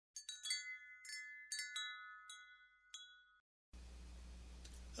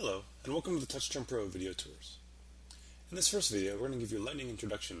Hello, and welcome to the TouchTerm Pro video tours. In this first video, we're going to give you a lightning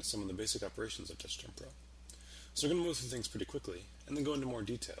introduction to some of the basic operations of TouchTerm Pro. So we're going to move through things pretty quickly, and then go into more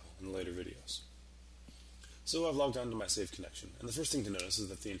detail in the later videos. So I've logged on to my saved connection, and the first thing to notice is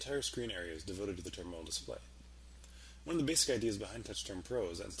that the entire screen area is devoted to the terminal display. One of the basic ideas behind TouchTerm Pro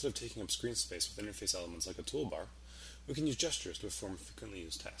is that instead of taking up screen space with interface elements like a toolbar, we can use gestures to perform frequently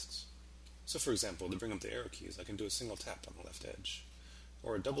used tasks. So for example, to bring up the arrow keys, I can do a single tap on the left edge,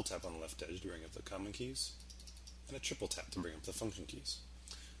 or a double tap on the left edge to bring up the common keys, and a triple tap to bring up the function keys.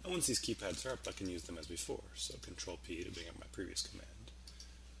 And once these keypads are up, I can use them as before, so Control P to bring up my previous command,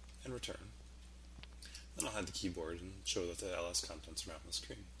 and return. Then I'll hide the keyboard and show that the LS contents are out on the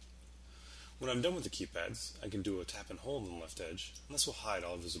screen. When I'm done with the keypads, I can do a tap and hold on the left edge, and this will hide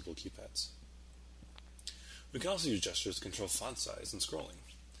all visible keypads. We can also use gestures to control font size and scrolling.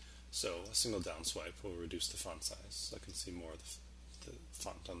 So a single down swipe will reduce the font size, so I can see more of the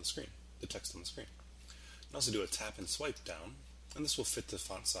font on the screen, the text on the screen. I can also do a tap and swipe down, and this will fit the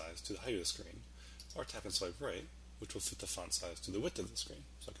font size to the height of the screen, or tap and swipe right, which will fit the font size to the width of the screen,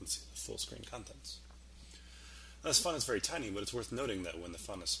 so I can see the full screen contents. Now, this font is very tiny, but it's worth noting that when the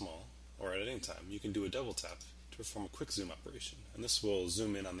font is small, or at any time, you can do a double tap to perform a quick zoom operation, and this will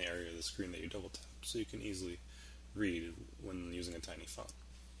zoom in on the area of the screen that you double tap, so you can easily read when using a tiny font.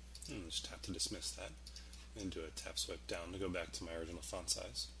 And just tap to dismiss that, and do a tap swipe down to go back to my original font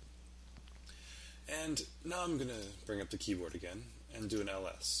size. And now I'm going to bring up the keyboard again and do an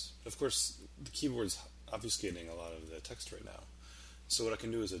LS. Of course, the keyboard's obfuscating a lot of the text right now, so what I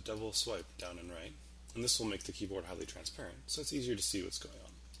can do is a double swipe down and right, and this will make the keyboard highly transparent, so it's easier to see what's going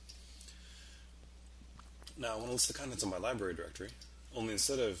on. Now I want to list the contents of my library directory, only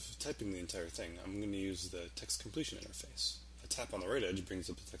instead of typing the entire thing, I'm going to use the text completion interface. A tap on the right edge brings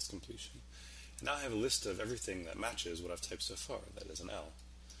up the text completion. And now I have a list of everything that matches what I've typed so far, that is an L.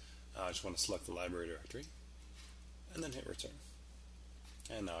 I just want to select the library directory, and then hit return.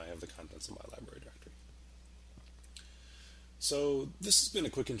 And now I have the contents of my library directory. So this has been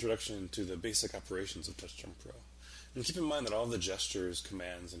a quick introduction to the basic operations of TouchTerm Pro. And keep in mind that all the gestures,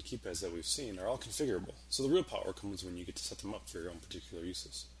 commands, and keypads that we've seen are all configurable, so the real power comes when you get to set them up for your own particular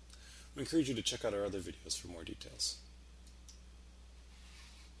uses. We encourage you to check out our other videos for more details.